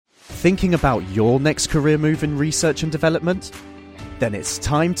Thinking about your next career move in research and development? Then it's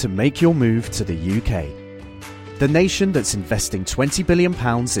time to make your move to the UK. The nation that's investing £20 billion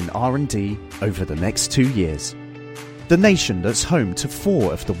in R&D over the next 2 years. The nation that's home to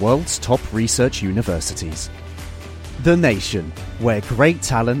 4 of the world's top research universities. The nation where great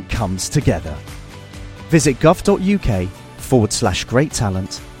talent comes together. Visit gov.uk/great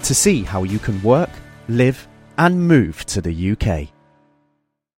talent to see how you can work, live and move to the UK.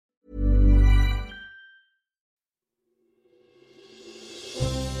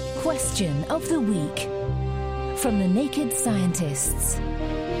 Question of the week from the Naked Scientists.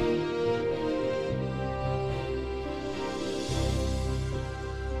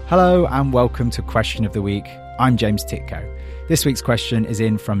 Hello and welcome to Question of the Week. I'm James Titko. This week's question is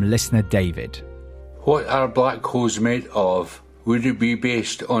in from listener David. What are black holes made of? Would it be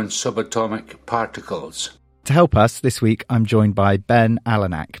based on subatomic particles? To help us this week, I'm joined by Ben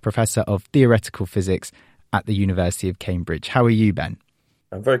Alanack, Professor of Theoretical Physics at the University of Cambridge. How are you, Ben?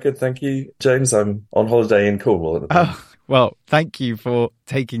 I'm very good, thank you, James. I'm on holiday in Cornwall at the moment. Oh, well, thank you for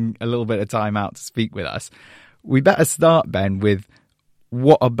taking a little bit of time out to speak with us. We better start, Ben, with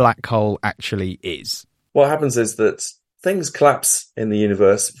what a black hole actually is. What happens is that things collapse in the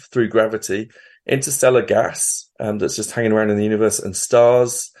universe through gravity. Interstellar gas that's just hanging around in the universe and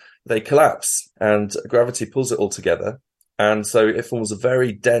stars, they collapse and gravity pulls it all together. And so it forms a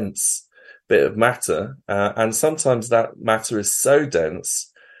very dense bit of matter. And sometimes that matter is so dense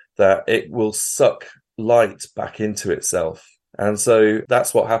that it will suck light back into itself. And so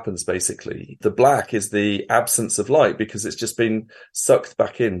that's what happens, basically. The black is the absence of light because it's just been sucked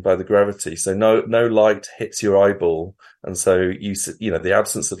back in by the gravity. So no light hits your eyeball. And so, you know, the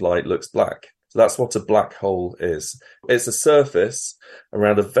absence of light looks black. So that's what a black hole is. It's a surface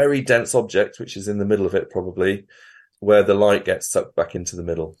around a very dense object, which is in the middle of it probably, where the light gets sucked back into the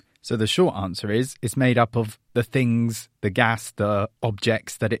middle. So the short answer is it's made up of the things, the gas, the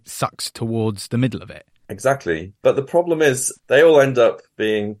objects that it sucks towards the middle of it. Exactly. But the problem is they all end up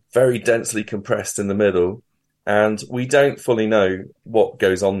being very densely compressed in the middle, and we don't fully know what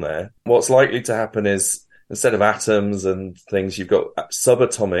goes on there. What's likely to happen is instead of atoms and things, you've got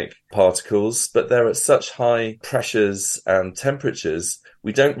subatomic particles, but they're at such high pressures and temperatures,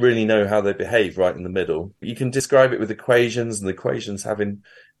 we don't really know how they behave right in the middle. You can describe it with equations, and the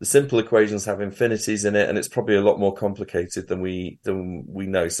simple equations have infinities in it, and it's probably a lot more complicated than we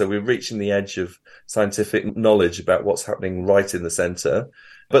know. So we're reaching the edge of scientific knowledge about what's happening right in the center.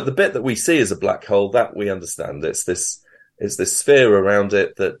 But the bit that we see as a black hole, that we understand. It's this sphere around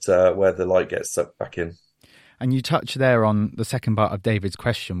it that where the light gets sucked back in. And you touch there on the second part of David's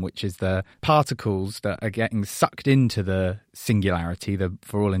question, which is the particles that are getting sucked into the singularity,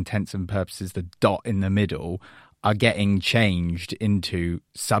 for all intents and purposes, the dot in the middle, are getting changed into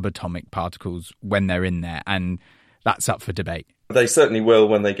subatomic particles when they're in there. And that's up for debate. They certainly will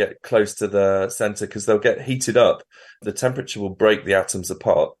when they get close to the center, because they'll get heated up. The temperature will break the atoms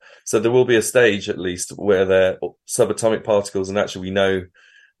apart. So there will be a stage, at least, where they're subatomic particles, and actually we know,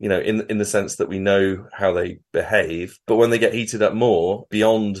 in the sense that we know how they behave. But when they get heated up more,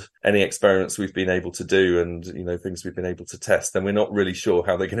 beyond any experiments we've been able to do and, things we've been able to test, then we're not really sure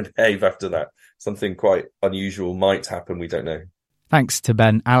how they're going to behave after that. Something quite unusual might happen, we don't know. Thanks to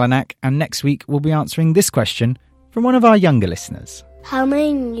Ben Alanack. And next week we'll be answering this question from one of our younger listeners. How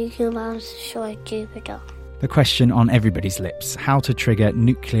many nuclear bombs destroyed Jupiter? The question on everybody's lips: how to trigger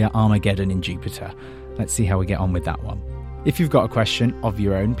nuclear Armageddon in Jupiter. Let's see how we get on with that one. If you've got a question of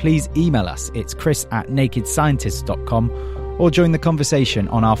your own, please email us. It's chris@nakedscientists.com, or join the conversation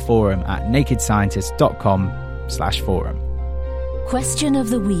on our forum at nakedscientists.com/forum. Question of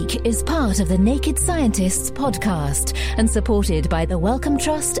the Week is part of the Naked Scientists podcast and supported by the Wellcome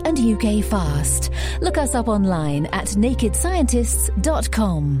Trust and UK Fast. Look us up online at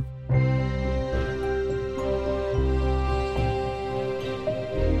nakedscientists.com.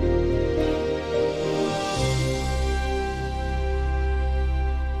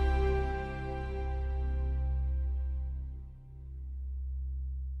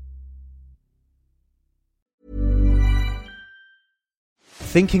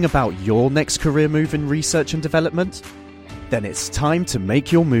 Thinking about your next career move in research and development? Then it's time to make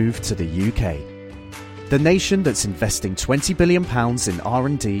your move to the UK. The nation that's investing £20 billion in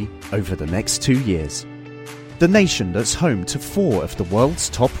R&D over the next 2 years. The nation that's home to 4 of the world's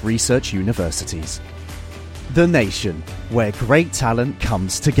top research universities. The nation where great talent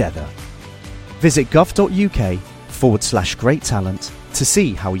comes together. Visit gov.uk/great talent to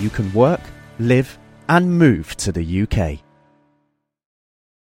see how you can work, live and move to the UK.